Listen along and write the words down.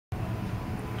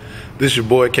This is your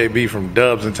boy KB from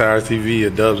Dubs and Tires TV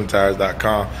at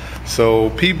dubsandtires.com. So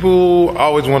people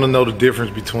always want to know the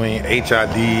difference between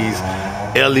HIDs,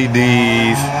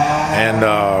 LEDs,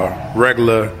 and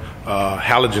regular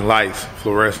halogen lights,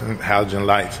 fluorescent halogen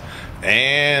lights.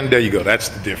 And there you go, that's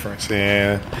the difference.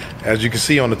 And as you can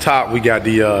see on the top, we got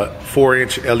the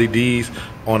 4-inch LEDs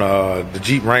on the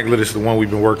Jeep Wrangler. This is the one we've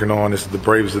been working on. This is the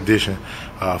bravest edition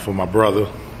for my brother.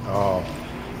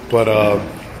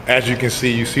 As you can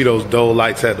see, you see those Dole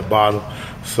lights at the bottom.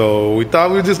 So we thought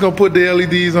we were just gonna put the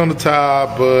LEDs on the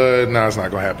top, but no, it's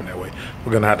not gonna happen that way.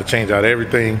 We're gonna have to change out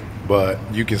everything, but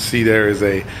you can see there is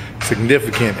a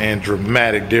significant and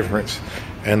dramatic difference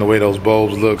in the way those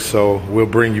bulbs look. So we'll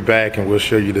bring you back and we'll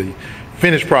show you the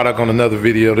finished product on another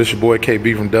video. This is your boy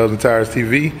KB from Dubs and Tires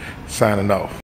TV, signing off.